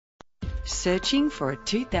Searching for a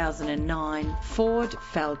 2009 Ford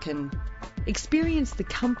Falcon. Experience the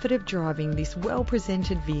comfort of driving this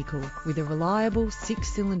well-presented vehicle with a reliable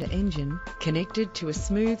 6-cylinder engine connected to a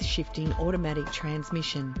smooth shifting automatic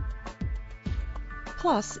transmission.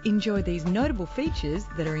 Plus, enjoy these notable features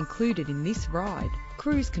that are included in this ride: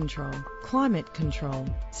 cruise control, climate control,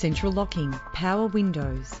 central locking, power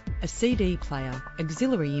windows, a CD player,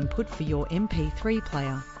 auxiliary input for your MP3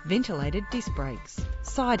 player, ventilated disc brakes,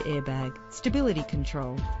 side airbag, stability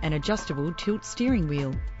control, an adjustable tilt steering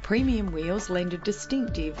wheel. Premium wheels lend a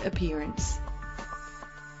distinctive appearance.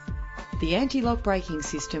 The anti-lock braking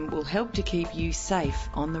system will help to keep you safe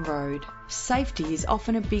on the road. Safety is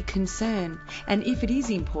often a big concern, and if it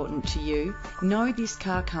is important to you, know this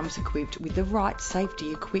car comes equipped with the right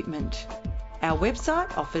safety equipment. Our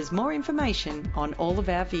website offers more information on all of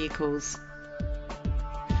our vehicles.